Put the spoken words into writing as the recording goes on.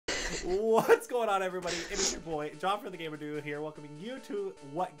What's going on, everybody? It is your boy, John from the Gamer Duo here, welcoming you to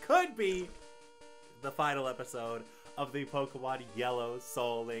what could be the final episode of the Pokemon Yellow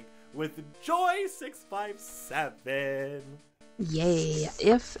Soullink with Joy657. Yay.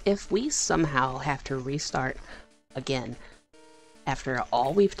 If we somehow have to restart again after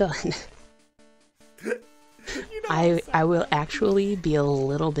all we've done, I will actually be a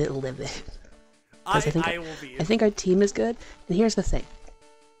little bit livid. I think our team is good, and here's the thing.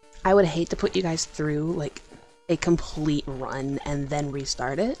 I would hate to put you guys through like a complete run and then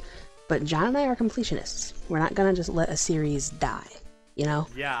restart it, but John and I are completionists. We're not gonna just let a series die, you know?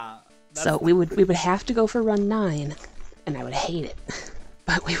 Yeah. So we would have to go for run 9, and I would hate it,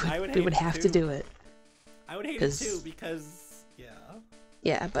 but we would have to do it. I would hate it too because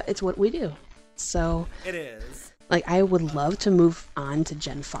yeah, but it's what we do. So it is. Like, I would love to move on to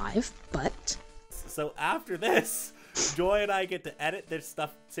Gen 5, but so after this, Joy and I get to edit this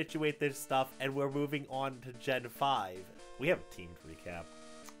stuff, situate this stuff, and we're moving on to Gen 5. We have a team recap.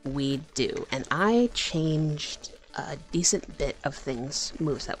 We do, and I changed a decent bit of things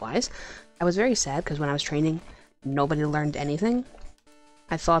moveset-wise. I was very sad because when I was training, nobody learned anything.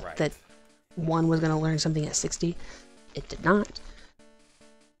 I thought that one was going to learn something at 60. It did not.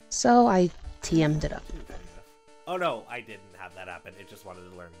 So I TM'd it up. Oh no, I didn't have that happen. It just wanted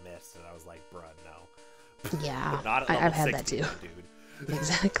to learn Mist, and I was like, bruh, no. Yeah, Not at I've had 60, that too. Dude.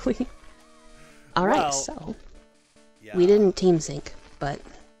 Exactly. Alright, so yeah. we didn't team sync, but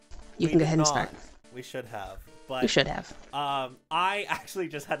you can go ahead and start. We should have. But we should have. I actually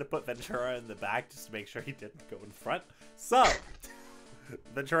just had to put Ventura in the back just to make sure he didn't go in front. So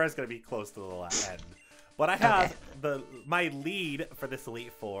Ventura's gonna be close to the end. But I have my lead for this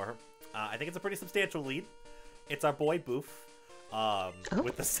Elite Four. I think it's a pretty substantial lead. It's our boy Boof,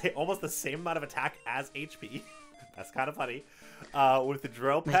 with the almost the same amount of attack as HP. That's kind of funny. With the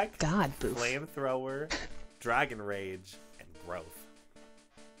Drill Peck, Flamethrower, Dragon Rage, and Growth.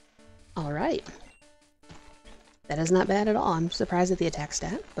 All right. That is not bad at all. I'm surprised at the attack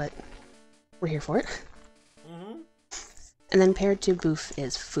stat, but we're here for it. And then paired to Boof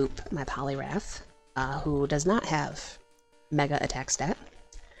is Foop, my Poliwrath, who does not have Mega attack stat.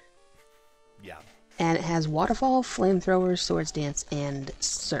 Yeah. And it has Waterfall, Flamethrower, Swords Dance, and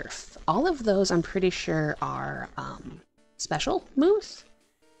Surf. All of those I'm pretty sure are special moves.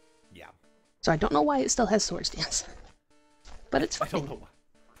 Yeah. So I don't know why it still has Swords Dance. But it's fine. I don't know why.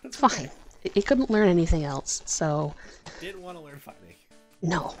 It's fine. It couldn't learn anything else, so... Didn't want to learn Fighting.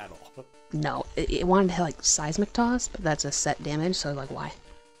 No. At all. No. It wanted to have, like, Seismic Toss, but that's a set damage, so, like, why?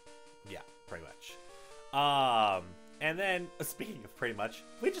 Yeah, pretty much. And then, speaking of pretty much,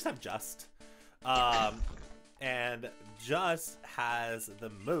 we just have Just. And Just has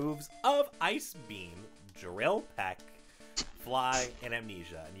the moves of Ice Beam, Drill Peck, Fly, and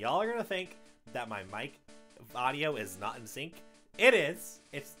Amnesia. And y'all are gonna think that my mic audio is not in sync. It is.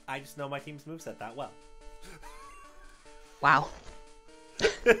 I just know my team's moveset that well. Wow.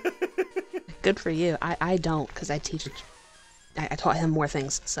 Good for you. I don't, because I taught him more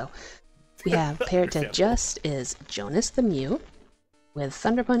things. So we have paired to Just is Jonas the Mew with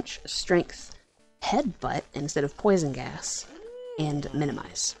Thunder Punch, Strength, Headbutt instead of Poison Gas, and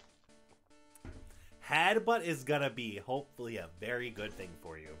Minimize. Headbutt is gonna be hopefully a very good thing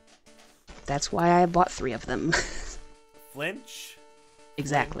for you. That's why I bought 3 of them. Flinch.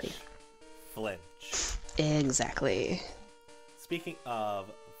 Exactly. Flinch. Exactly. Speaking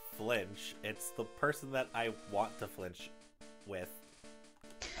of flinch, it's the person that I want to flinch with.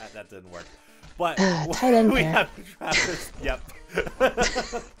 That didn't work. But tight end we pair. have Travis. Yep.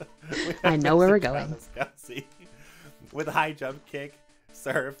 I know where we're going. Kelsey, with high jump kick,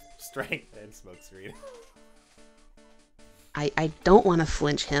 surf, strength, and smoke screen. I don't want to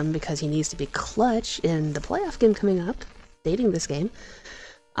flinch him because he needs to be clutch in the playoff game coming up, dating this game.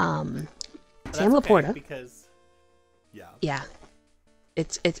 Sam Laporta. Because, yeah. Yeah.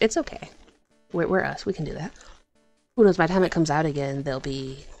 It's okay. We're us. We can do that. Who knows? By the time it comes out again, they'll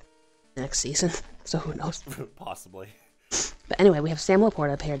be the next season. So who knows? Possibly. But anyway, we have Sam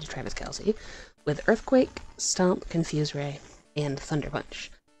Laporta paired to Travis Kelsey with Earthquake, Stomp, Confuse Ray, and Thunder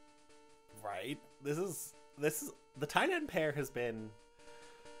Punch. Right. This is the tight end pair has been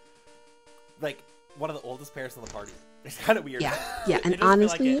like one of the oldest pairs in the party. It's kind of weird. Yeah, and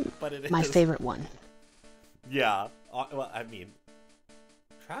honestly, my favorite one. Yeah. Well, I mean,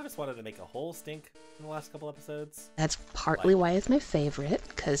 Travis wanted to make a whole stink in the last couple episodes. That's partly why it's my favorite,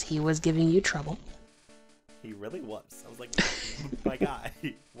 because he was giving you trouble. He really was. I was like, my guy,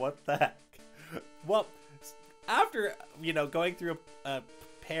 what the heck? Well, after, going through a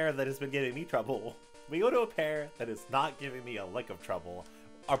pair that has been giving me trouble, we go to a pair that is not giving me a lick of trouble.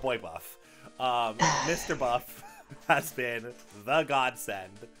 our boy Buff. Mr. Buff has been the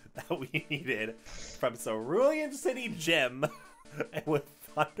godsend that we needed from Cerulean City Gym with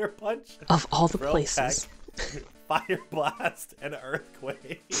Thunder Punch. Of all the places. Fire Blast and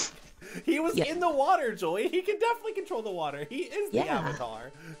Earthquake. He was in the water, Joey. He can definitely control the water. He is the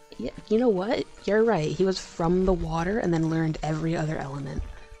Avatar. Yeah, you know what? You're right. He was from the water and then learned every other element.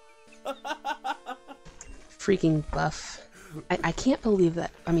 Freaking Buff. I can't believe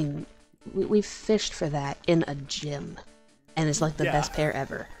that. I mean, we fished for that in a gym. And it's like the best pair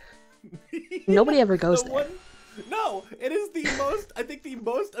ever. Nobody ever goes there. No, it is the most, I think the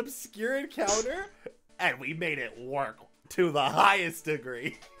most obscure encounter. And we made it work to the highest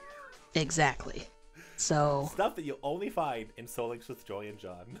degree. Exactly. So stuff that you'll only find in Soul Links with Joy and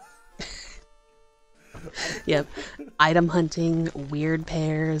John. Yep. Item hunting, weird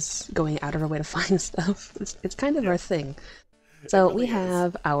pairs, going out of our way to find stuff. It's kind of our thing. So really we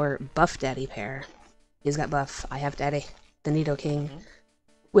have our Buff Daddy pair. He's got Buff. I have Daddy, the Nidoking,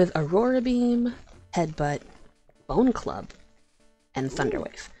 with Aurora Beam, Headbutt, Bone Club, and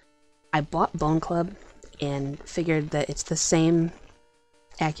Thunderwave. I bought Bone Club and figured that it's the same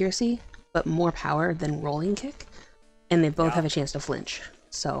accuracy, but more power than Rolling Kick, and they both have a chance to flinch.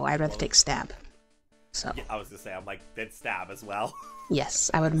 So I'd rather take Stab. So I was gonna say, I'm like, then Stab as well.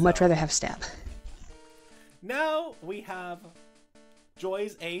 Yes, I would much rather have Stab. Now we have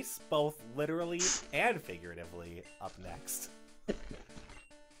Joy's Ace, both literally and figuratively, up next.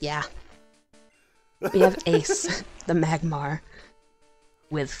 Yeah. We have Ace, the Magmar,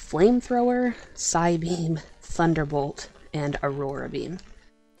 with Flamethrower, Psybeam, Thunderbolt, and Aurora Beam.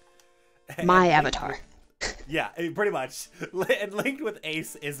 My avatar. Yeah, pretty much. And linked with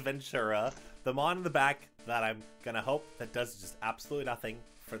Ace is Ventura, the mon in the back that I'm gonna hope that does just absolutely nothing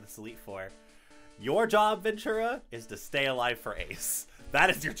for this Elite Four. Your job, Ventura, is to stay alive for Ace. That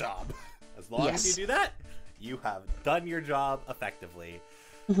is your job. As long as you do that, you have done your job effectively.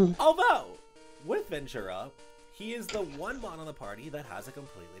 Although, with Ventura, he is the one mon on the party that has a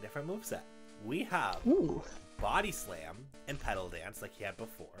completely different moveset. We have Body Slam and Petal Dance like he had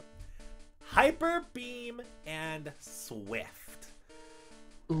before. Hyper Beam and Swift.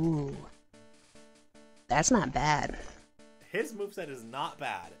 Ooh. That's not bad. His moveset is not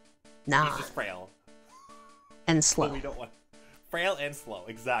bad. Nah. He's just frail. And slow. So we don't want frail and slow,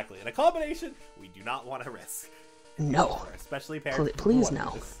 exactly. In a combination, we do not want to risk. No. Especially paired Please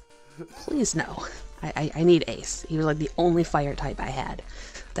no. Please no. I need Ace. He was like the only fire type I had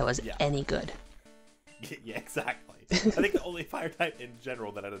that was any good. Yeah, exactly. I think the only fire type in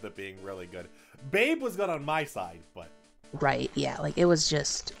general that ended up being really good. Babe was good on my side, but... Right, yeah. Like, it was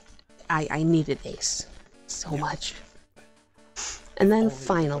just... I needed Ace so much. And then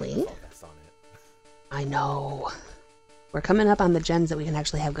finally... I know. We're coming up on the gens that we can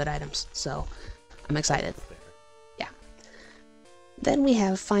actually have good items, so I'm excited. Yeah. Then we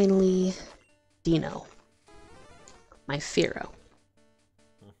have finally Dino, my Fearow,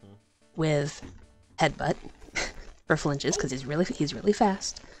 with Headbutt for flinches because he's really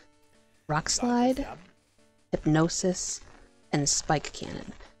fast. Rock Slide, Hypnosis, and Spike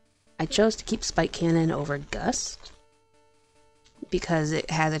Cannon. I chose to keep Spike Cannon over Gust because it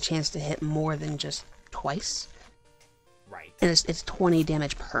has a chance to hit more than just twice. Right. And it's 20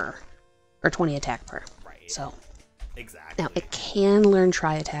 damage per, or 20 attack per. Right. So. Exactly. Now, it can learn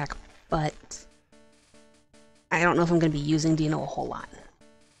Tri-Attack, but I don't know if I'm going to be using Dino a whole lot.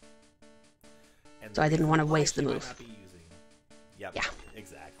 So I didn't want to waste the move. Yep, yeah.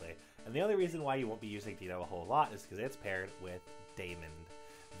 Exactly. And the only reason why you won't be using Dino a whole lot is because it's paired with Damon,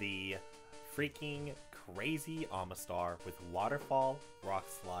 the freaking crazy Amistar with Waterfall, Rock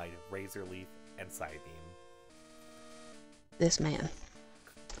Slide, Razor Leaf, and Psybeam. This man.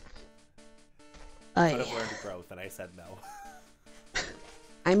 Could have learned growth, and I said no.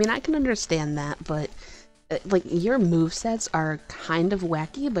 I mean, I can understand that, but like your movesets are kind of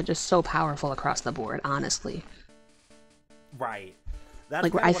wacky, but just so powerful across the board, honestly. Right. That's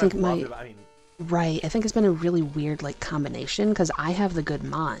like I think right. I think it's been a really weird like combination because I have the good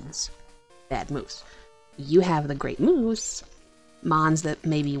mons, bad moves. You have the great moves, mons that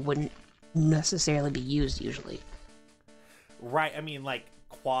maybe wouldn't necessarily be used usually. Right. I mean, like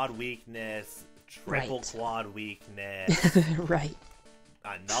quad weakness, triple quad weakness. Right.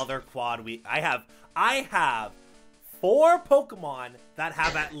 Another quad weak. I have 4 Pokemon that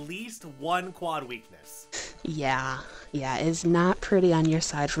have at least 1 quad weakness. Yeah, it's not pretty on your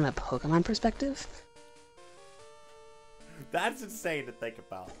side from a Pokemon perspective. That's insane to think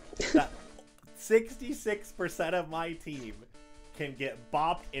about. That 66% of my team can get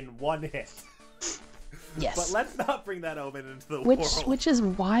bopped in 1 hit. Yes. But let's not bring that omen into the world. Which is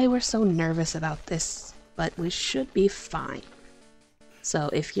why we're so nervous about this, but we should be fine. So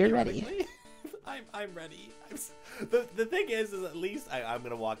if you're ready. I'm ready. The thing is at least I'm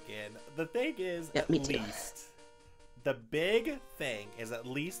gonna walk in. The thing is the big thing is at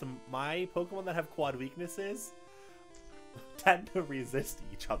least my Pokemon that have quad weaknesses tend to resist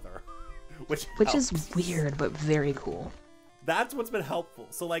each other, which is weird but very cool. That's what's been helpful.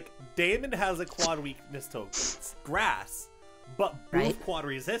 So like Damon has a quad weakness to grass, but Boof quad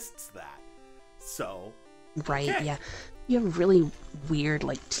resists that. So yeah, you have really weird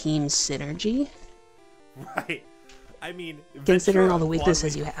like team synergy. Right. I mean, considering Ventura, all the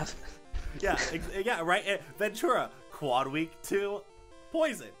weaknesses you have. Yeah, right. Ventura, quad weak to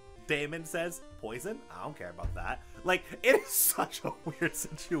poison. Damon says poison. I don't care about that. Like, it is such a weird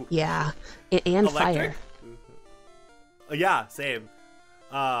situation. Yeah, and fire. Yeah, same.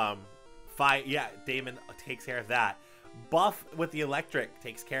 Fire. Yeah, Damon takes care of that. Buff with the electric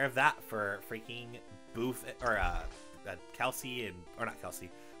takes care of that for freaking Boof or Kelsey or not Kelsey,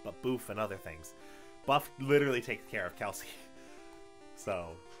 but Boof and other things. Buff literally takes care of Kelsey. So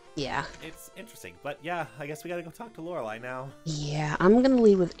yeah, it's interesting. But yeah, I guess we gotta go talk to Lorelei now. Yeah, I'm gonna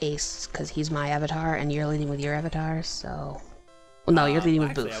lead with Ace because he's my avatar, and you're leading with your avatar. So, well, no, you're leading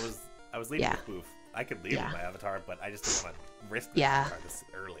with Boof. I was leading with Boof. I could lead with my avatar, but I just didn't want to risk my avatar this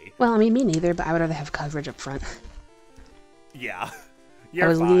early. Well, I mean, me neither, but I would rather have coverage up front. Yeah, I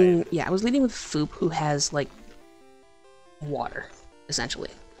was leading. Yeah, I was leading with Foop, who has like water, essentially.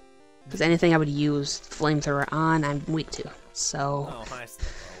 Because anything I would use flamethrower on, I'm weak to. So. Oh, hi,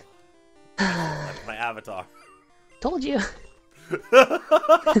 that's my avatar. Told you.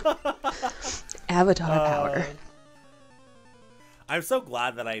 Avatar power. I'm so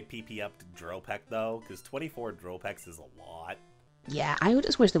glad that I PP up to Dropek though, because 24 Dropeks is a lot. Yeah, I would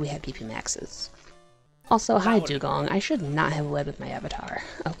just wish that we had PP maxes. Also, hi Dugong. I should not have led with my avatar.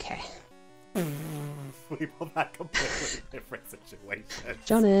 Okay. We pulled that completely different situation.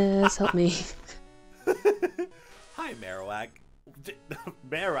 Jonas, help me. Hi, Marowak.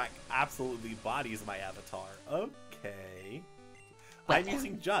 Marowak absolutely bodies my avatar. Okay. I'm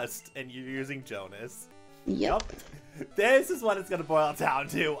using Just, and you're using Jonas. Yep. This is what it's going to boil down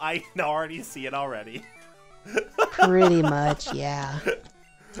to. I can already see it already. Pretty much, yeah.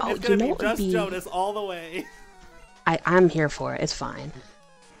 It's going to be just Jonas all the way. I'm here for it. It's fine.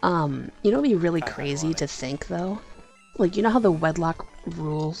 You know what'd be really crazy to think, though? Like, you know how the wedlock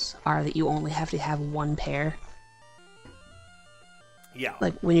rules are that you only have to have one pair? Yeah.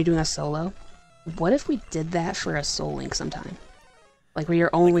 Like, when you're doing a solo? What if we did that for a Soul Link sometime? Like, where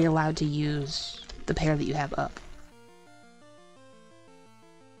you're only allowed to use the pair that you have up.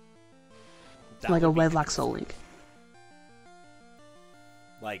 Like a wedlock Soul Link.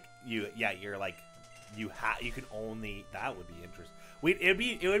 Like, you're like, you can only, that would be interesting.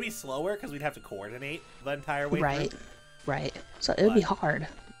 It would be slower because we'd have to coordinate the entire way. Right. So it would be hard,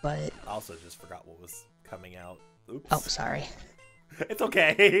 but I also just forgot what was coming out. Oops. Oh, sorry. It's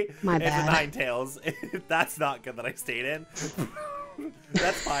okay. My bad. It's a Ninetales. That's not good that I stayed in.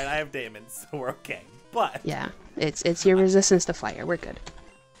 That's fine. I have Damon, so we're okay. But yeah, it's your resistance to fire. We're good.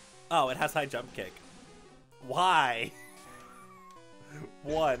 Oh, it has high jump kick. Why?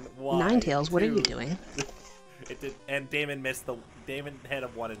 Why? Ninetales, what are you doing? It did, and Damon missed the. Damon hit a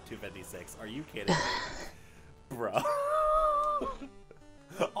 1 in 256. Are you kidding me, bro?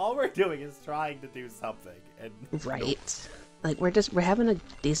 All we're doing is trying to do something, and right. Like we're having a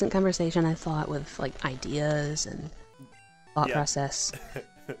decent conversation. I thought with like ideas and thought process.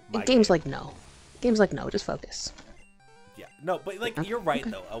 Games like no, just focus. Yeah, no, but like you're right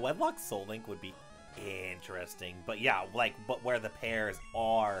though. A wedlock Soul Link would be interesting, but yeah, but where the pairs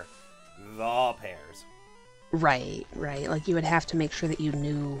are the pairs. Right. Like you would have to make sure that you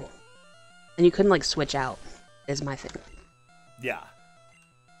knew, and you couldn't like switch out. Is my thing. Yeah.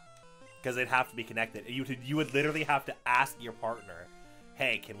 Because they'd have to be connected. You would literally have to ask your partner,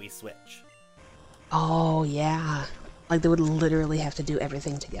 "Hey, can we switch?" Oh yeah, like they would literally have to do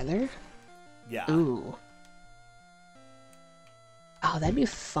everything together. Yeah. Ooh. Oh, that'd be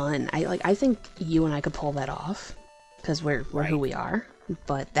fun. I think you and I could pull that off because we're who we are.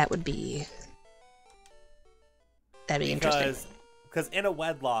 But that'd be interesting. Because in a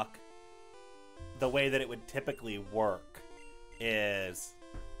wedlock, the way that it would typically work is,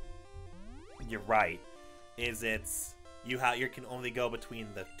 you're right, is you can only go between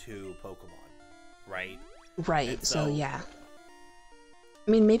the two Pokemon, right? Right. So yeah.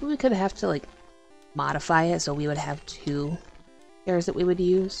 I mean, maybe we could have to like modify it so we would have two pairs that we would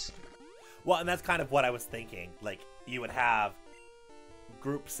use. Well, and that's kind of what I was thinking. Like, you would have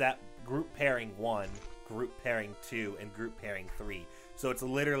group set group pairing 1, group pairing 2, and group pairing 3. So it's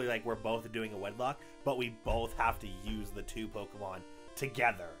literally like we're both doing a wedlock, but we both have to use the 2 Pokemon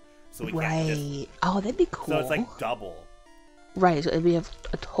together. So we can't just... Oh, that'd be cool. So it's like double. Right, so it'd be a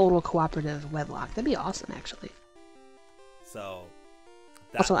total cooperative wedlock. That'd be awesome, actually. So...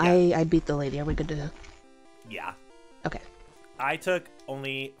 Also, yeah. I beat the lady. Are we good to go? Yeah. Okay. I took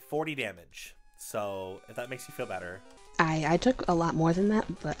only 40 damage. So, if that makes you feel better. I took a lot more than that,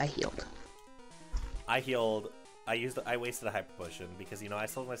 but I healed. I healed. I wasted a hyper potion because, you know, I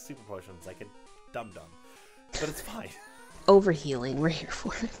sold my super potions like a dum-dum. But it's fine. Overhealing. We're here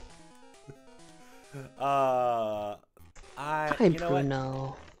for it. Hi,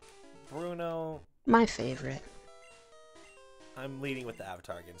 Bruno. Bruno. My favorite. I'm leading with the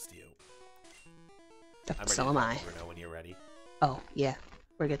Avatar against you. So am I. Bruno, when you're ready. Oh, yeah.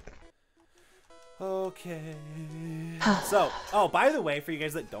 We're good. Okay. So, by the way, for you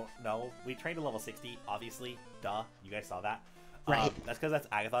guys that don't know, we trained to level 60, obviously. Duh. You guys saw that. Right. That's because that's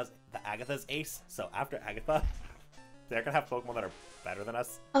Agatha's ace. So after Agatha, they're going to have Pokemon that are better than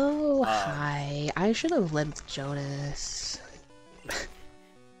us. Oh, hi. I should have led with Jonas.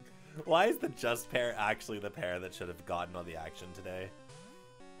 Why is the Just pair actually the pair that should have gotten all the action today?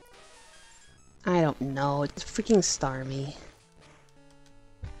 I don't know. It's freaking Starmie.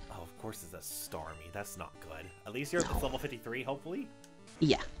 Oh, of course it's a Starmie. That's not good. At least you're at level 53, hopefully?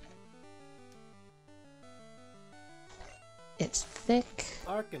 Yeah. It's thick.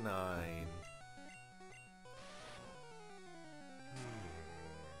 Arcanine.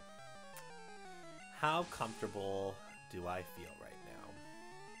 How comfortable do I feel right now?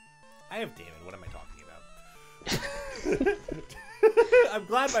 I have Damon. What am I talking about? I'm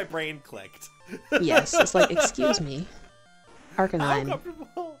glad my brain clicked. Yes, it's like, excuse me. Arcanine. How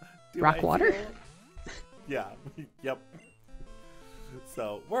comfortable do Rock I water? feel? Yeah. Yep.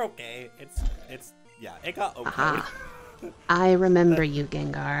 So we're okay. It's yeah. It got okay. Aha. I remember you,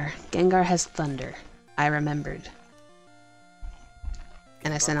 Gengar. Gengar has thunder. I remembered.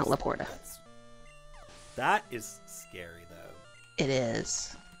 And I sent out Laporta. That is scary, though. It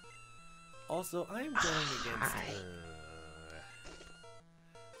is. Also, I'm going against...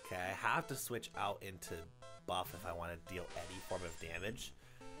 Okay, I have to switch out into buff if I want to deal any form of damage.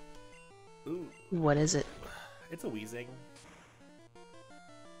 Ooh. What is it? It's a Weezing.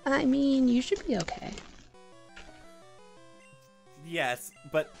 I mean, you should be okay. Yes,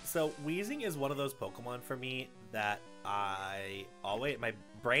 but so Weezing is one of those Pokemon for me that my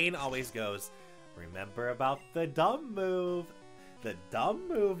brain always goes, remember about the dumb move. The dumb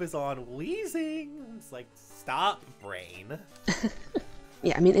move is on Weezing. It's like, stop, brain.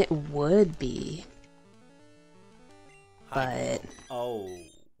 Yeah, I mean, it would be. But... Oh.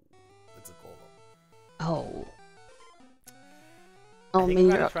 It's a cool one. Oh. I think I'm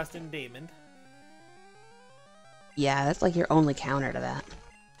gonna trust in Damon. Yeah, that's like your only counter to that.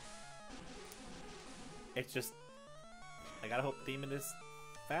 It's just... I gotta hope Damon is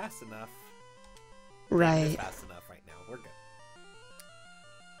fast enough. Right. Damon is fast enough right now. We're good.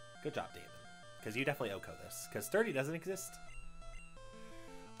 Good job, Damon. Because you definitely OHKO this. Because Sturdy doesn't exist.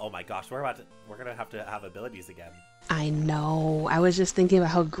 Oh my gosh, we're gonna have to have abilities again. I know. I was just thinking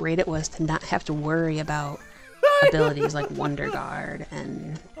about how great it was to not have to worry about abilities like Wonder Guard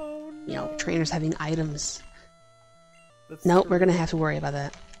and you know, trainers having items. Nope, we're gonna have to worry about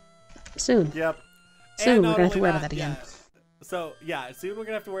that soon. Yep. Soon we're gonna have to worry about that again. Yeah. So yeah, soon we're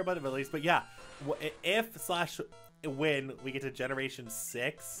gonna have to worry about abilities. But yeah, if/when we get to Generation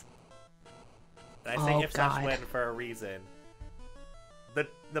 6, and I say if/when for a reason.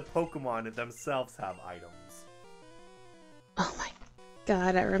 The Pokemon themselves have items. Oh my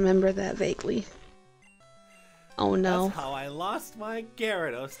god, I remember that vaguely. Oh no. That's how I lost my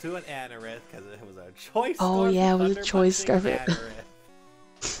Gyarados to an Anorith, because it was a choice scarf. Oh yeah, it was a choice scarf.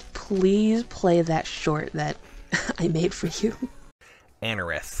 Please play that short that I made for you.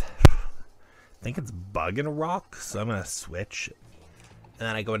 Anorith. I think it's Bug and Rock, so I'm going to switch. And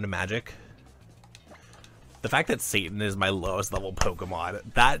then I go into Magic. The fact that Satan is my lowest level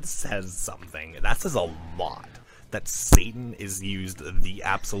Pokemon, that says something. That says a lot. That Satan is used the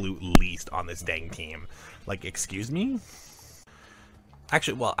absolute least on this dang team. Like, excuse me?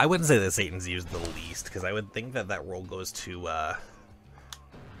 Actually, well, I wouldn't say that Satan's used the least, because I would think that that role goes to, I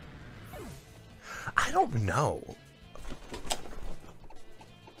don't know.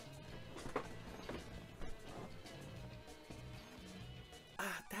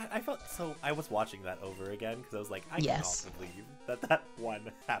 I felt so... I was watching that over again, because I was like, I cannot believe that one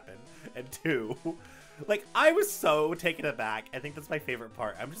happened. And two, like, I was so taken aback. I think that's my favorite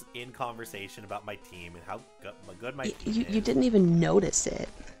part. I'm just in conversation about my team and how good my team is. You didn't even notice it.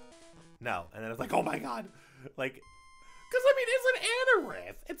 No. And then it's like, oh my god. Like, because, I mean, it's an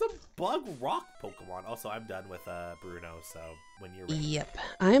Anorith. It's a bug rock Pokemon. Also, I'm done with Bruno, so when you're ready. Yep.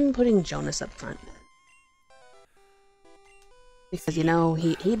 I'm putting Jonas up front. Because, you know,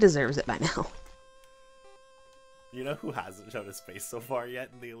 he deserves it by now. You know who hasn't shown his face so far yet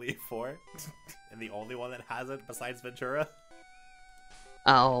in the Elite Four? And the only one that hasn't besides Ventura?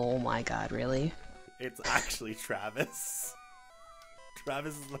 Oh my god, really? It's actually Travis.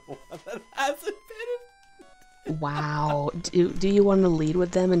 Travis is the one that hasn't been. Wow. Do you want to lead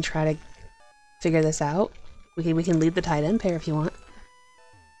with them and try to figure this out? We can lead the tight end pair if you want.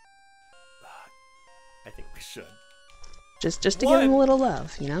 I think we should. Just to give him a little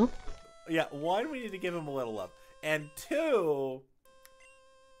love, you know? Yeah, one, we need to give him a little love. And two,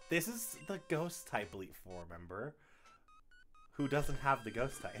 this is the ghost type Elite Four, remember? Who doesn't have the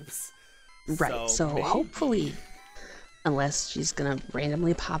ghost types. Right, so hopefully, unless she's gonna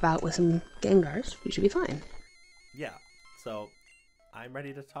randomly pop out with some Gengars, we should be fine. Yeah, so I'm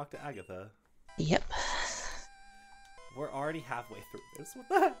ready to talk to Agatha. Yep. We're already halfway through this. What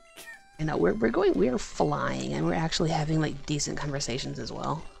the heck? I know, we're flying, and we're actually having, like, decent conversations as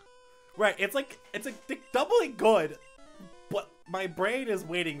well. Right, it's like doubly good, but my brain is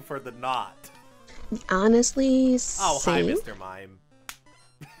waiting for the not. Honestly, oh, same. Hi, Mr. Mime.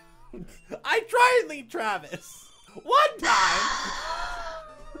 I tried and lead Travis one time.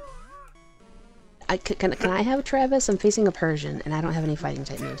 Can I have Travis? I'm facing a Persian, and I don't have any fighting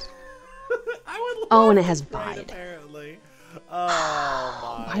type moves. I would love oh, and it has Bide. Apparently.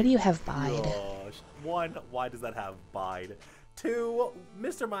 Oh my. Why do you have Bide? Gosh. One, why does that have Bide? Two,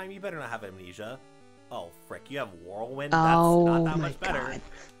 Mr. Mime, you better not have amnesia. Oh, frick, you have Whirlwind? Oh, that's not that much better. God.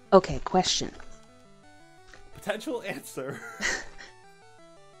 Okay, question. Potential answer.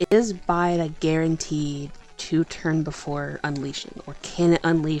 Is Bide a guaranteed 2 turn before unleashing, or can it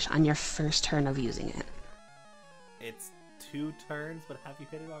unleash on your first turn of using it? It's 2 turns, but have you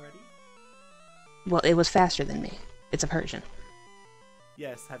hit it already? Well, it was faster than me. It's a Persian.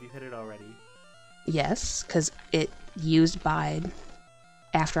 Yes, have you hit it already? Yes, because it used Bide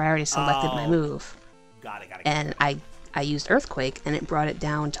after I already selected my move. Got it. And I used Earthquake, and it brought it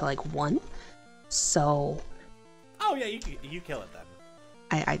down to, like, 1. So... Oh, yeah, you kill it then.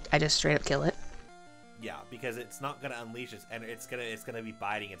 I just straight up kill it? Yeah, because it's not going to unleash it, and it's gonna be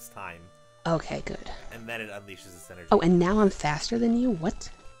biding its time. Okay, good. And then it unleashes its energy. Oh, and now I'm faster than you? What?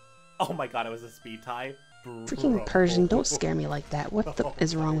 Oh my god, it was a speed tie? Freaking Persian, don't scare me like that. What the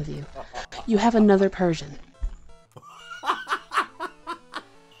is wrong with you? You have another Persian.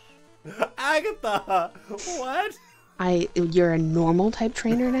 Agatha! What? You're a normal type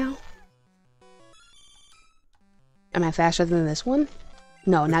trainer now? Am I faster than this one?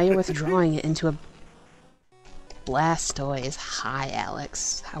 No, now you're withdrawing it into a Blastoise. Hi,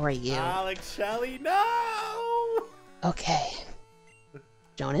 Alex. How are you? Alex Shelley, no! Okay.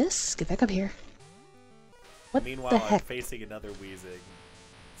 Jonas, get back up here. What Meanwhile, the heck? I'm facing another Weezing.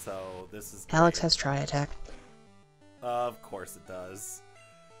 So, this is... Alex has Tri-Attack. Of course it does.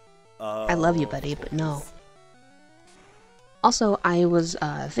 I love you, buddy, but no. Also, I was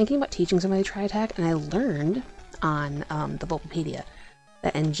thinking about teaching somebody Tri-Attack, and I learned on the Bulbapedia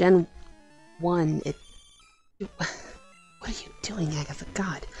that in Gen 1, it... What are you doing, Agatha?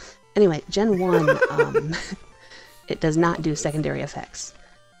 God. Anyway, Gen 1, it does not do secondary effects.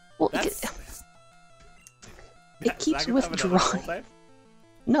 Well, it keeps withdrawing.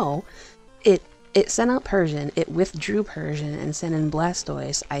 No, it sent out Persian, it withdrew Persian, and sent in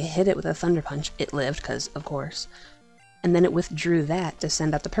Blastoise. I hit it with a Thunder Punch. It lived, because, of course. And then it withdrew that to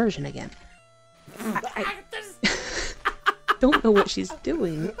send out the Persian again. I don't know what she's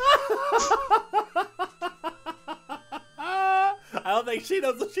doing. I don't think she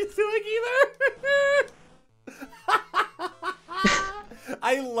knows what she's doing either.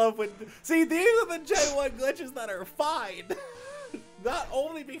 I love when... See, these are the Gen 1 glitches that are fine. Not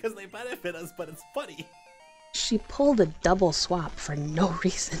only because they benefit us, but it's funny. She pulled a double swap for no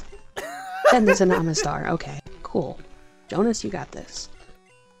reason. Then there's an Amistar. Okay, cool. Jonas, you got this.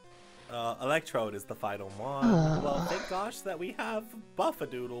 Electrode is the final one. Well, thank gosh that we have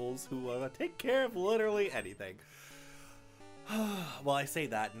Buffadoodles who take care of literally anything. Well, I say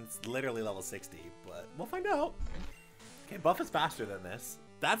that, and it's literally level 60, but we'll find out. Okay, Buff is faster than this.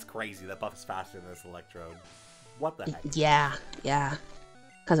 That's crazy that Buff is faster than this Electrode. What the heck? Yeah.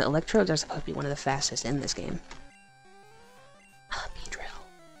 Because Electrodes are supposed to be one of the fastest in this game.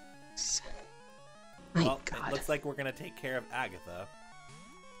 Beedrill. My God. It looks like we're going to take care of Agatha.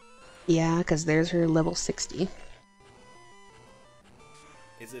 Yeah, because there's her level 60.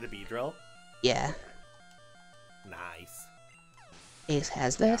 Is it a Beedrill? Yeah. Nice. Ace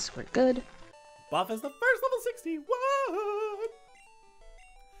has this. We're good. Buff is the first level 61.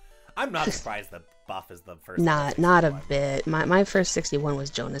 I'm not surprised that Buff is the first. Not a bit. My first 61 was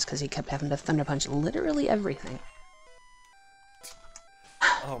Jonas because he kept having to Thunder Punch literally everything.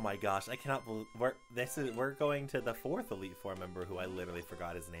 Oh my gosh, I cannot believe we're going to the 4th Elite Four member who I literally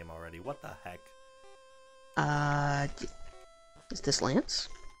forgot his name already. What the heck? Is this Lance?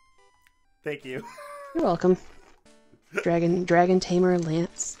 Thank you. You're welcome. Dragon Tamer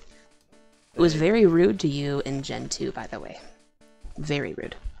Lance. It was very rude to you in Gen 2, by the way. Very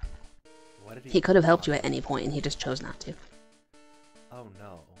rude. What did he could have helped you at any point, and he just chose not to. Oh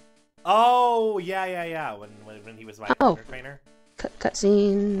no. Oh yeah. When he was my trainer.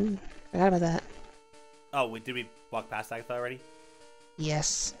 Cutscene. Forgot about that. Oh, did we walk past that already?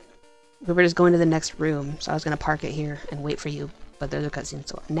 Yes. We were just going to the next room, so I was gonna park it here and wait for you. But there's a cutscene,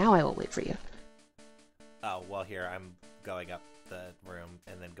 so now I will wait for you. Oh well, here I'm going up the room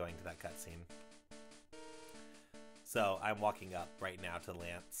and then going to that cutscene. So I'm walking up right now to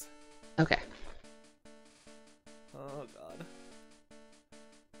Lance. Okay. Oh god.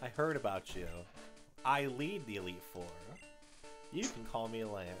 I heard about you. I lead the Elite Four. You can call me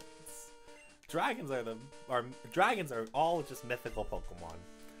Lance. Dragons are all just mythical Pokemon.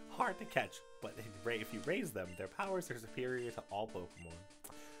 Hard to catch, but if you raise them, their powers are superior to all Pokemon.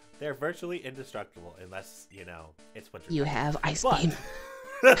 They're virtually indestructible unless, it's winter. You have Ice Beam.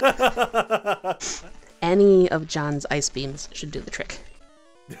 Any of John's Ice Beams should do the trick.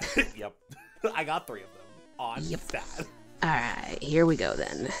 Yep. I got 3 of them on stat. Alright, here we go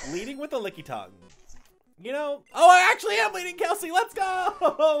then. Leading with the Licky Tongue. Oh, I actually am leading Kelsey. Let's go.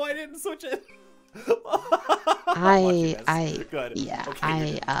 Oh, I didn't switch it. Good. Yeah,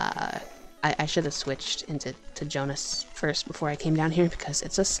 okay, I should have switched to Jonas first before I came down here because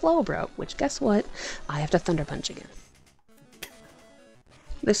it's a slow bro, which guess what? I have to Thunder Punch again.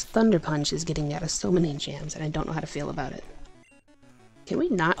 This Thunder Punch is getting me out of so many jams and I don't know how to feel about it. Can we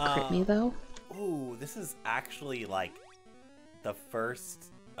not crit me though? Ooh, this is actually like the first...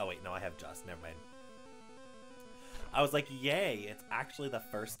 Oh wait, no, I have Just. Never mind. I was like, yay, it's actually the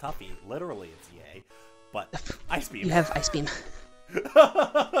first toughie. Literally, it's yay. But Ice Beam. You have Ice Beam.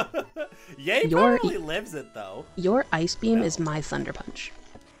 Yay probably lives it, though. Your Ice Beam is my Thunder Punch.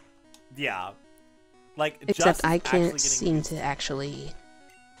 Yeah. Like, except I can't seem to actually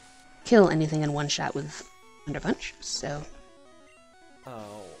kill anything in one shot with Thunder Punch, so...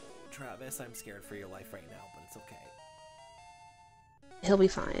 Oh, Travis, I'm scared for your life right now, but it's okay. He'll be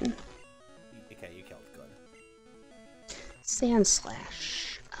fine. Okay, you killed. Good. Sand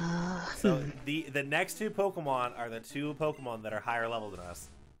Slash. So the next 2 Pokemon are the 2 Pokemon that are higher level than us.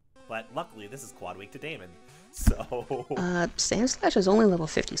 But luckily, this is Quad Week to Damon. So... Sand Slash is only level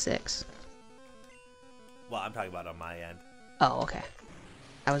 56. Well, I'm talking about on my end. Oh, okay.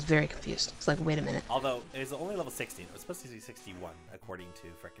 I was very confused. It's like, wait a minute. Although, it was only level 16. It was supposed to be 61, according to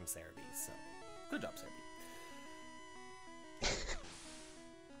frickin' Cerebi. So, good job, Cerebi.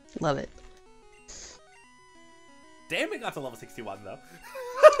 Love it. Damn, it got to level 61, though.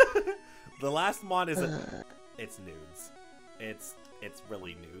 The last mod is it's nudes. It's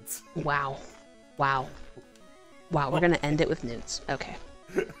really nudes. Wow. Wow. Wow, we're gonna end it with nudes. Okay.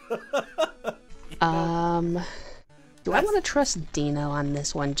 Do I want to trust Dino on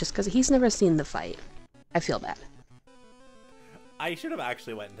this one just because he's never seen the fight? I feel bad. I should have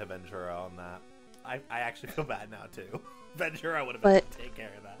actually went into Ventura on that. I actually feel bad now, too. Ventura would have been able to take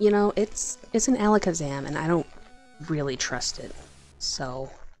care of that. It's an Alakazam, and I don't really trust it.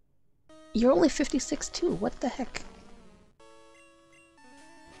 So, you're only 56 too. What the heck?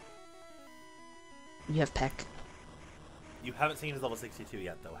 You have Peck. You haven't seen his level 62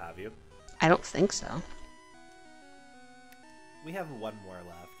 yet, though, have you? I don't think so. We have 1 more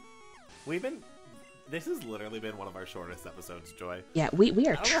left. This has literally been one of our shortest episodes, Joy. Yeah, we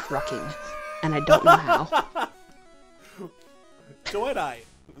are trucking, and I don't know how. Joy and I,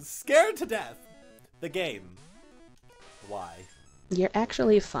 scared to death. The game. Why? You're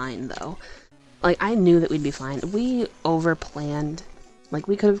actually fine, though. Like, I knew that we'd be fine. We overplanned. Like,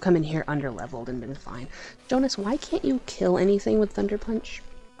 we could have come in here underleveled and been fine. Jonas, why can't you kill anything with Thunder Punch?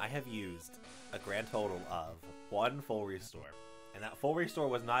 I have used a grand total of 1 full restore. And that full restore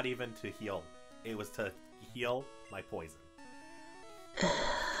was not even to heal. It was to heal my poison.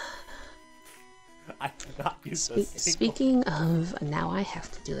 I have not used a single... Speaking of, now I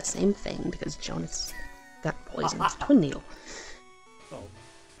have to do the same thing because Jonas got poisoned with Twin Needle. Oh.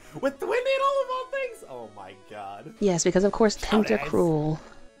 With Twin Needle of all things? Oh my god. Yes, because of course Tentacruel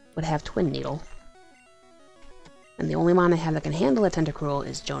would have Twin Needle. And the only one I have that can handle a Tentacruel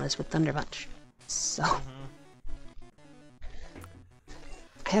is Jonas with Thunder Punch. So...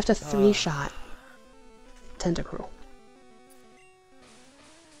 I have to 3-shot Tentacruel.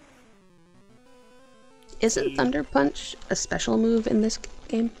 Isn't Thunder Punch a special move in this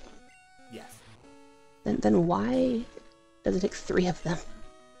game? Yes. Then why does it take 3 of them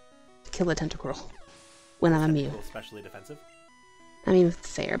to kill a Tentacruel when I'm a Mew? Especially defensive? I mean,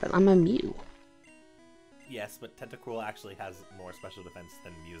 fair, but I'm a Mew. Yes, but Tentacruel actually has more special defense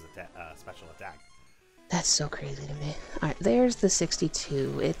than Mew's special attack. That's so crazy to me. Alright, there's the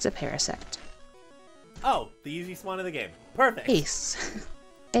 62. It's a Parasect. Oh, the easiest one of the game. Perfect. Ace.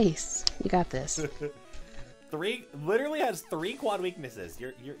 Ace. You got this. Literally has 3 quad weaknesses.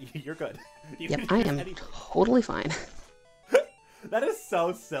 You're good. Yep, I am totally fine. That is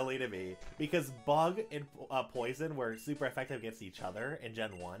so silly to me because Bug and Poison were super effective against each other in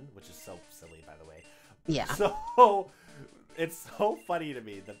Gen 1, which is so silly, by the way. Yeah. So it's so funny to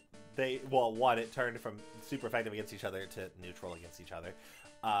me that it turned from super effective against each other to neutral against each other.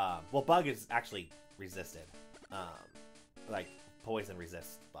 Well, Bug is actually resisted. Like Poison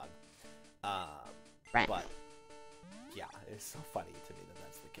resists Bug. Right. But yeah, it's so funny to me that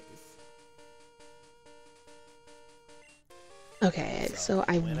that's the case. Okay, so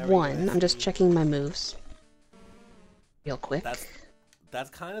I won. I'm just checking my moves real quick. That's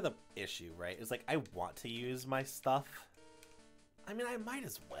kind of the issue, right? It's like I want to use my stuff. I mean, I might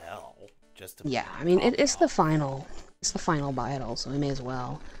as well just to. Yeah, I mean it's the final battle, so we may as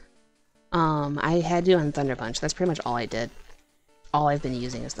well. I had to on Thunder Punch. That's pretty much all I did. All I've been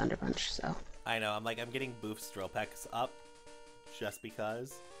using is Thunder Punch, so. I know. I'm getting Boof's Drill Pecks up just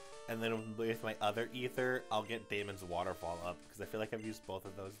because. And then with my other ether, I'll get Damon's Waterfall up because I feel like I've used both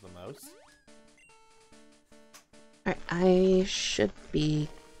of those the most. Alright, I should be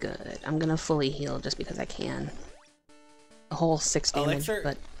good. I'm gonna fully heal just because I can. A whole 6 damage,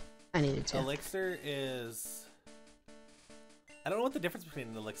 but I needed to. Elixir is... I don't know what the difference between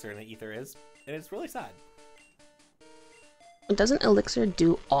an Elixir and an ether is, and it's really sad. Doesn't Elixir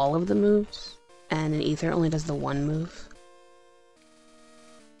do all of the moves, and an ether only does the one move?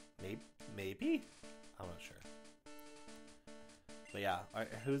 Maybe? I'm not sure. But yeah,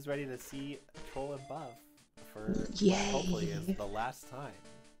 who's ready to see Troll and Buff for Yay. Hopefully is the last time?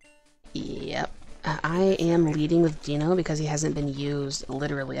 Yep. I am leading with Dino because he hasn't been used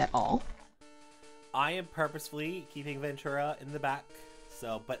literally at all. I am purposefully keeping Ventura in the back,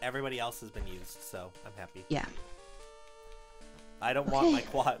 but everybody else has been used, so I'm happy. Yeah. I don't want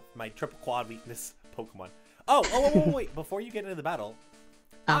my triple quad weakness Pokemon. Wait, before you get into the battle,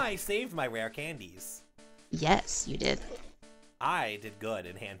 I saved my rare candies. Yes, you did. I did good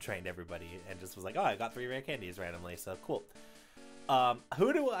and hand trained everybody and just was like, oh, I got 3 rare candies randomly, so cool.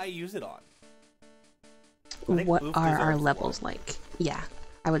 Who do I use it on? What are our levels like? Yeah,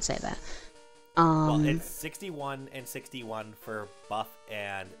 I would say that. Well, it's 61 and 61 for Buff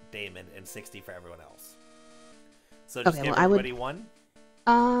and Damon and 60 for everyone else. So just give everybody 1?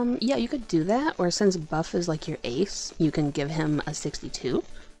 Yeah, you could do that, or since Buff is like your ace, you can give him a 62,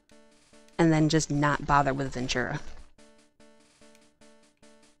 and then just not bother with Ventura.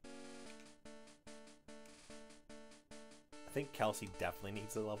 I think Kelsey definitely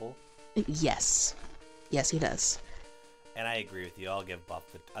needs a level. Yes. Yes, he does. And I agree with you. I'll get Buff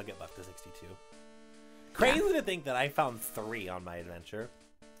to 62. Crazy to think that I found 3 on my adventure.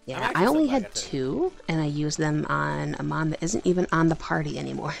 Yeah, I only had 2, and I used them on a Mon that isn't even on the party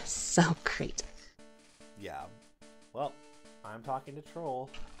anymore. So great. Yeah. Well, I'm talking to Troll.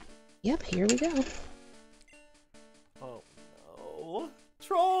 Yep, here we go. Oh no,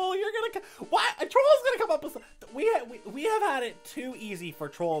 Troll! You're gonna what? Troll's gonna come up with some... We have had it too easy for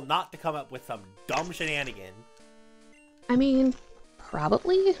Troll not to come up with some dumb shenanigan. I mean,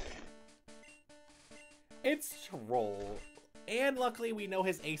 probably. It's Troll. And luckily we know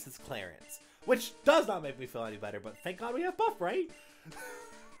his ace is Clarence. Which does not make me feel any better, but thank God we have Buff, right?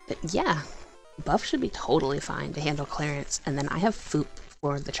 Yeah. Buff should be totally fine to handle Clarence, and then I have Foop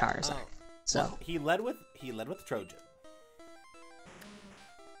for the Charizard. So well, he led with Trojan.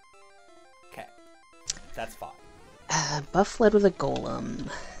 Okay. That's fine. Buff led with a Golem.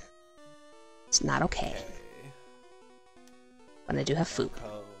 It's not okay. But I do have Foop.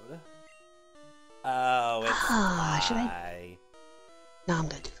 Code. Oh, it's should I? No, I'm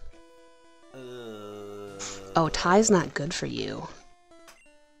good. Oh, Ty's not good for you.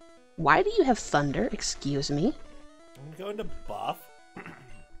 Why do you have Thunder? Excuse me. I'm going to Buff.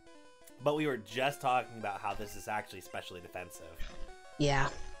 But we were just talking about how this is actually especially defensive. Yeah.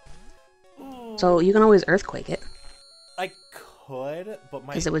 So you can always Earthquake it. I could, but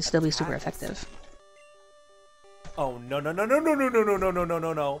my... Because it would still be super effective. Oh, no, no, no, no, no, no, no, no, no, no, no,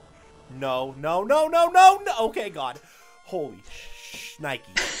 no, no. No, no, no, no, no, no. Okay, God. Holy sh...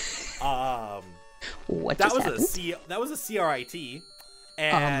 Nike. What that just was happened? that was a CRIT,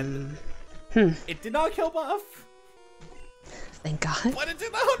 and it did not kill Buff. Thank God. But it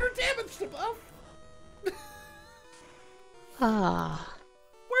did 100 damage to Buff.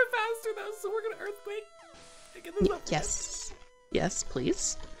 We're faster though, so we're gonna Earthquake. Get this up Yes. Yes,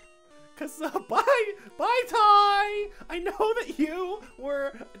 please. Cause bye, Ty. I know that you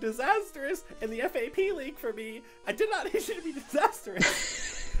were disastrous in the FAP league for me. I did not need you to be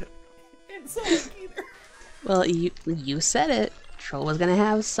disastrous in Soullink either. Well, you said it. Troll was gonna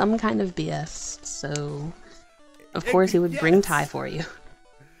have some kind of BS, so of course he would bring Ty for you.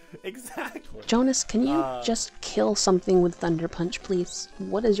 Exactly. Jonas, can you just kill something with Thunder Punch, please?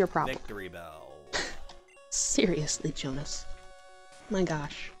 What is your problem? Victory Bell. Seriously, Jonas. My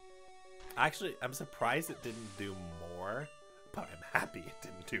gosh. Actually, I'm surprised it didn't do more, but I'm happy it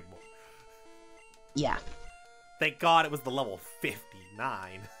didn't do more. Yeah. Thank God it was the level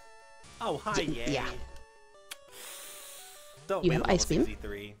 59. Oh, hi, yay. Yeah. Don't You be have the level Ice Beam?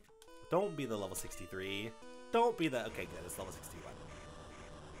 63. Don't be the level 63. Don't be the... Okay, good. It's level 61.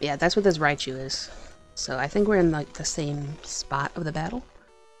 Yeah, that's what this Raichu is. So I think we're in like the same spot of the battle.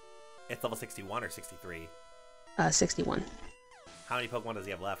 It's level 61 or 63? 61. How many Pokemon does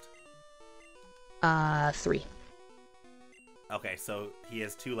he have left? 3. Okay, so he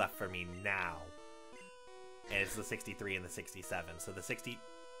has 2 left for me now. And it's the 63 and the 67. So the 60...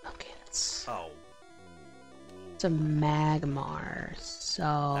 Okay, that's... Oh. It's a Magmar,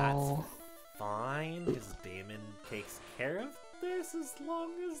 so... That's fine. His Damon takes care of this as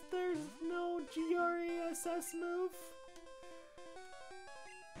long as there's no GRESS move.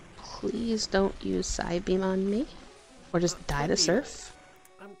 Please don't use Side Beam on me. Or just die to Surf.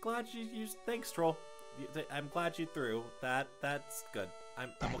 I'm glad you used... Thanks, Troll. I'm glad you threw. That's good.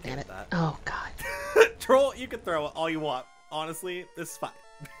 I'm okay with that. Oh, God. Troll, you can throw it all you want. Honestly, this is fine.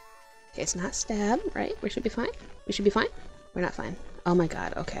 Okay, it's not stab, right? We should be fine? We should be fine? We're not fine. Oh my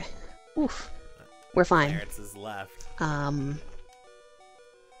God, okay. Oof. We're fine. Clarence is left.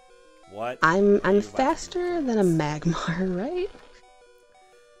 What? I'm faster than a Magmar, right?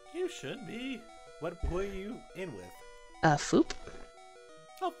 You should be. What were you in with? Foop?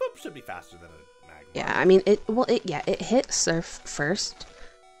 Oh, Foop should be faster than a Magmar. Yeah, I mean, it hit Surf first,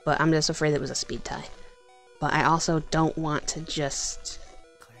 but I'm just afraid it was a speed tie. But I also don't want to just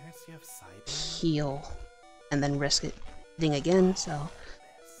Clarence, you have side heal and then risk it hitting again, so...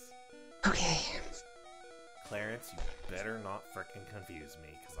 Okay. Clarence, you better not frickin' confuse me,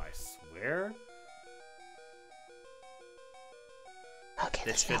 because I swear... Okay,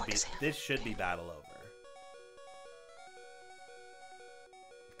 this should be battle over.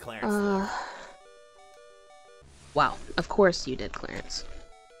 Clarence. Wow, of course you did, Clarence.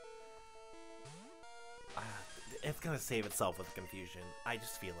 It's gonna save itself with confusion. I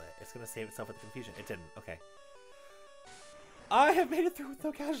just feel it. It's gonna save itself with confusion. It didn't. Okay. I have made it through with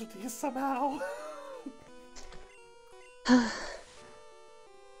no casualties somehow. Why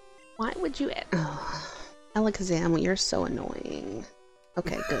would you... Oh, Alakazam, you're so annoying.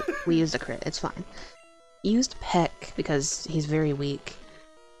 Okay, good. We used a crit. It's fine. Used Peck because he's very weak.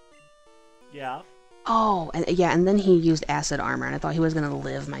 Yeah. Oh, and yeah, and then he used Acid Armor, and I thought he was gonna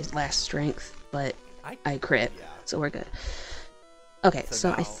live my last strength, but I crit, yeah. So we're good. Okay,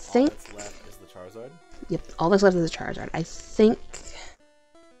 so I think... all that's left is the Charizard? Yep, all that's left is the Charizard. I think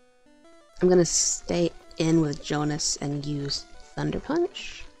I'm gonna stay in with Jonas and use Thunder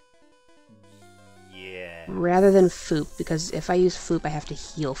Punch. Yeah. Rather than Foop, because if I use Foop, I have to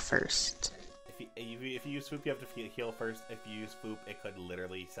heal first. If you use Foop, you have to heal first. If you use Foop, it could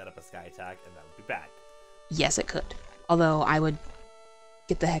literally set up a Sky Attack, and that would be bad. Yes, it could. Although I would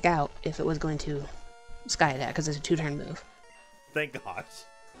get the heck out if it was going to Sky Attack, because it's a 2-turn move. Thank God.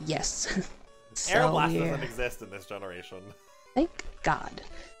 Yes. Air Blast doesn't exist in this generation. Thank God.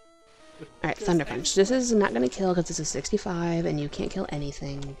 Alright, Thunder Punch. This is not going to kill because this is 65 and you can't kill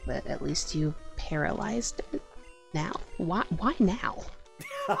anything, but at least you paralyzed it now. Why now?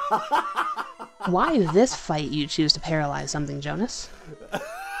 Why this fight you choose to paralyze something, Jonas?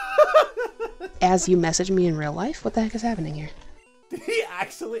 As you message me in real life? What the heck is happening here? Did he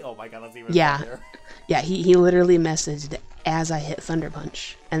actually? Oh my God, that's even funnier. Yeah, he literally messaged as I hit Thunder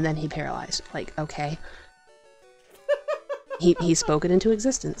Punch, and then he paralyzed. Like, okay. he spoke it into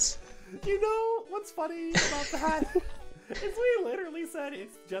existence. You know what's funny about that? Is we literally said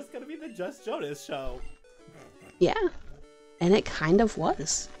it's just gonna be the Just Jonas show. Yeah, and it kind of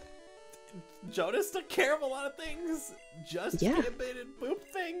was. Jonas took care of a lot of things. Just animated boop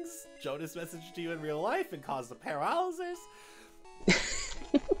things. Jonas messaged you in real life and caused a paralysis.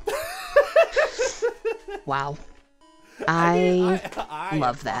 Wow. I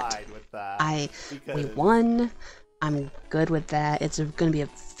love that. With that we won. I'm good with that. It's going to be a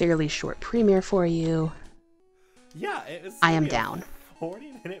fairly short premiere for you. Yeah, it was. I am down.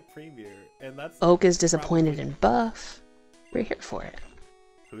 40-minute premiere, and that's. Oak is disappointed in Buff. We're here for it.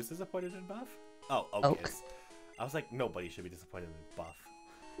 Who's disappointed in Buff? Oh, Oak is. I was like, nobody should be disappointed in Buff.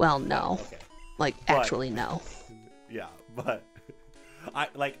 Well, no. Okay. Actually, no. Yeah, but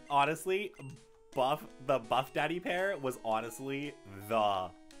honestly, the Buff Daddy pair was honestly the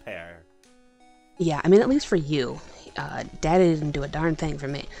pair. Yeah, I mean, at least for you. Daddy didn't do a darn thing for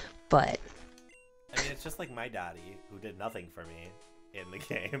me, but... I mean, it's just like my daddy, who did nothing for me in the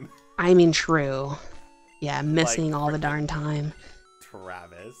game. I mean, true. Yeah, missing all the darn time.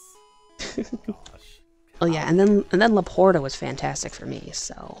 Travis. Gosh. Oh yeah, and then Laporta was fantastic for me,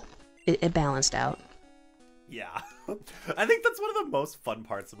 so it balanced out. Yeah. I think that's one of the most fun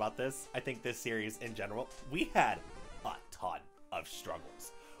parts about this. I think this series in general, we had a ton of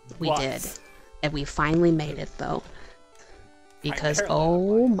struggles. We did. And we finally made it, though. Because,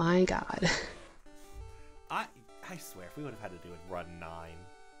 oh my god. I swear, if we would have had to do it run 9.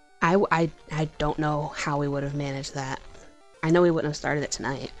 I don't know how we would have managed that. I know we wouldn't have started it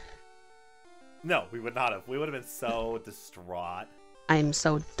tonight. No, we would not have. We would have been so distraught. I'm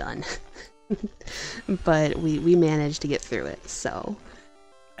so done. But we managed to get through it, so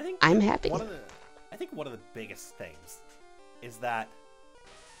I'm happy. I think one of the biggest things is that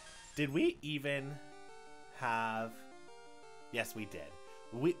did we even have... Yes, we did.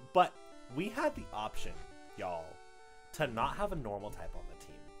 But we had the option, y'all, to not have a normal type on the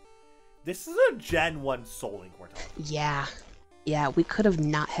team. This is a Gen 1 Soullink we're talking about. Yeah. Yeah, we could have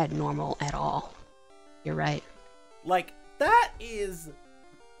not had normal at all. You're right. That is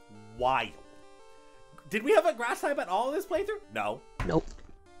wild. Did we have a grass type at all in this playthrough? No. Nope.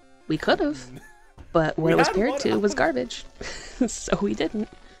 We could have. But what it was paired to was garbage. So we didn't.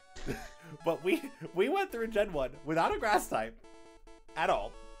 But we went through Gen 1 without a grass type at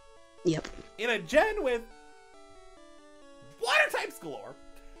all. Yep. In a gen with water types galore.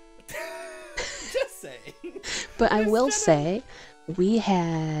 Just saying. But I will say, we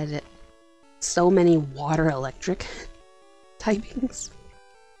had so many water electric typings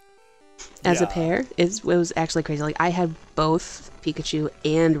as a pair. It was actually crazy. I had both Pikachu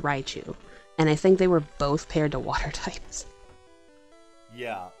and Raichu, and I think they were both paired to water types.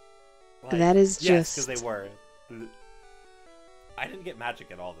 Yeah. That is just... Yes, because they were. I didn't get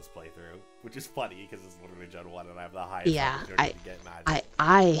magic at all this playthrough, which is funny because it's literally Gen 1 and I have the highest opportunity to get magic.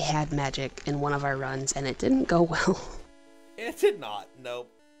 I had magic in one of our runs and it didn't go well. It did not,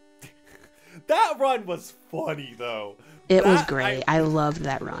 nope. That run was funny though. It was great. I loved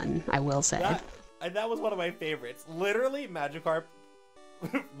that run, I will say. That was one of my favorites. Literally Magikarp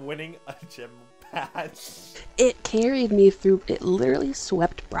winning a gym patch. It carried me through. It literally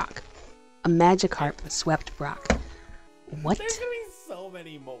swept Brock. A Magikarp swept Brock. What? There's gonna be so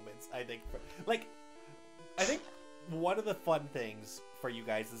many moments, I think. I think one of the fun things for you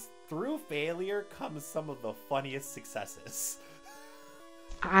guys is through failure comes some of the funniest successes.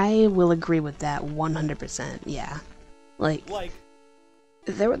 I will agree with that 100%. Yeah, like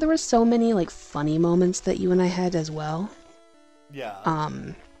there were so many funny moments that you and I had as well. Yeah.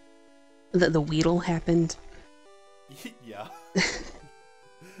 The Weedle happened. Yeah.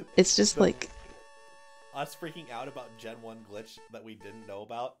 It's just us freaking out about Gen 1 glitch that we didn't know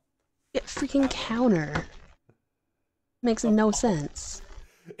about. Yeah, freaking counter. Makes no sense.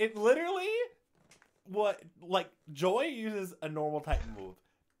 It literally Joy uses a normal type move.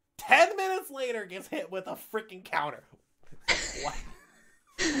 10 minutes later gets hit with a freaking counter. What?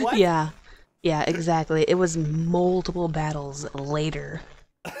 What? Yeah, exactly. It was multiple battles later.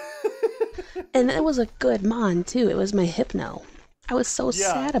 And it was a good mon too. It was my Hypno. I was so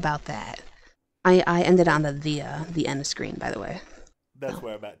sad about that. I ended on the end screen, by the way. That's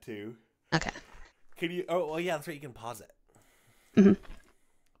where I'm at too. Okay. Can you? Oh, well, yeah, that's right. You can pause it. Mm-hmm.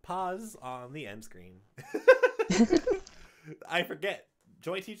 Pause on the end screen. I forget.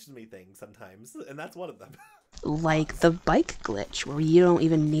 Joy teaches me things sometimes, and that's one of them. Like the bike glitch, where you don't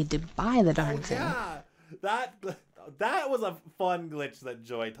even need to buy the darn thing. Yeah, that was a fun glitch that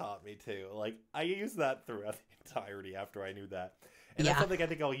Joy taught me too. I used that throughout the entirety after I knew that, and that's something I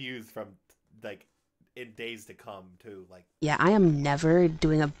think I'll use from in days to come too. Yeah, I am never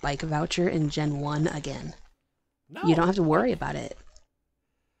doing a bike voucher in Gen 1 again. No, you don't have to worry about it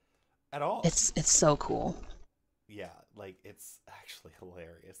at all. It's so cool. Yeah, it's actually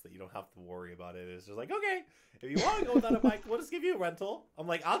hilarious that you don't have to worry about it. It's just okay, if you want to go without a bike, we'll just give you a rental. I'm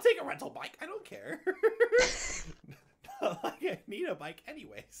I'll take a rental bike. I don't care. I need a bike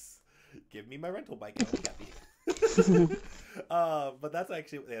anyways. Give me my rental bike. I'll be happy. But that's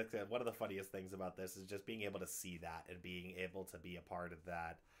actually one of the funniest things about this is just being able to see that and being able to be a part of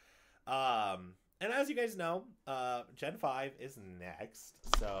that. And as you guys know, Gen 5 is next.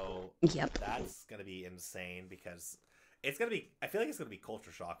 So yep. That's going to be insane because it's going to be, I feel like it's going to be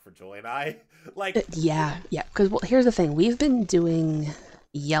culture shock for Joy and I. Like, yeah. Because well, here's the thing. We've been doing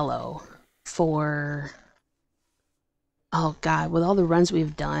Yellow for, oh God, with all the runs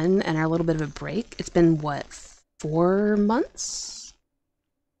we've done and our little bit of a break, it's been what, 4 months?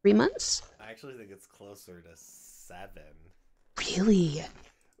 3 months? I actually think it's closer to 7. Really?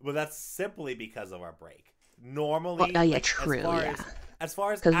 Well, that's simply because of our break. Normally, well, yeah, true. As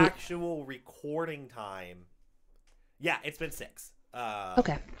far as actual recording time, yeah, it's been 6.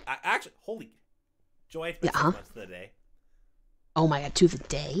 Okay. Actually, holy, Joy, it's been 6 months to the day. Oh my God, to the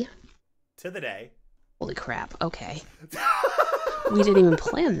day? To the day. Holy crap! Okay. We didn't even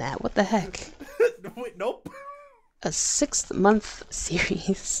plan that. What the heck? Wait, nope. A 6-month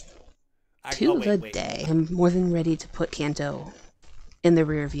series. To the day. I'm more than ready to put Kanto in the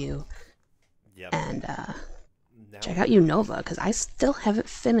rear view. Yep. And check out Unova, because I still haven't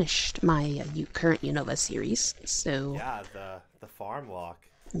finished my current Unova series. So yeah, the farm walk.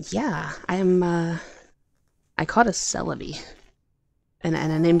 Yeah, I caught a Celebi, and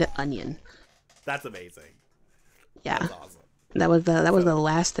I named it Onion. That's amazing. Yeah, that's awesome. That was the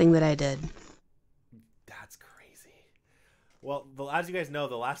last thing that I did. That's crazy. Well, as you guys know,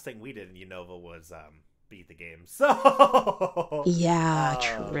 the last thing we did in Unova was beat the game. So yeah,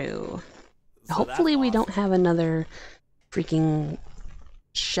 true. So hopefully we don't have another freaking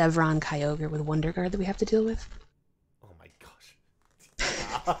Chevron Kyogre with Wonder Guard that we have to deal with. Oh my gosh.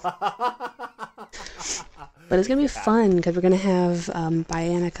 But it's gonna be fun because we're gonna have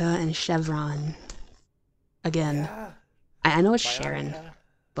Bianica and Chevron again. Yeah. I know it's Bianica, Sharon,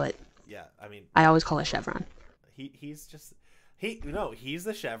 but yeah, I mean I always call it Chevron. He's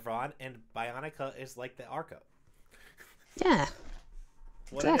the Chevron, and Bianica is like the Arco. Yeah,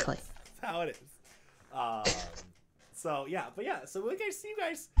 exactly. That's how it is. So yeah, so we guys see you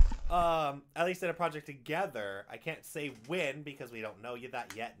guys at least in a project together. I can't say when because we don't know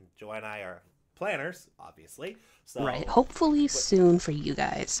that yet, and Joy and I are planners, obviously. So right, hopefully soon for you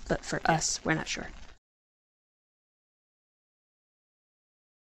guys, but for us, we're not sure.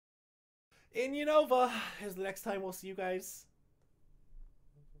 In Unova is the next time we'll see you guys.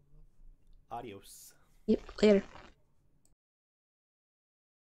 Adios. Yep, later.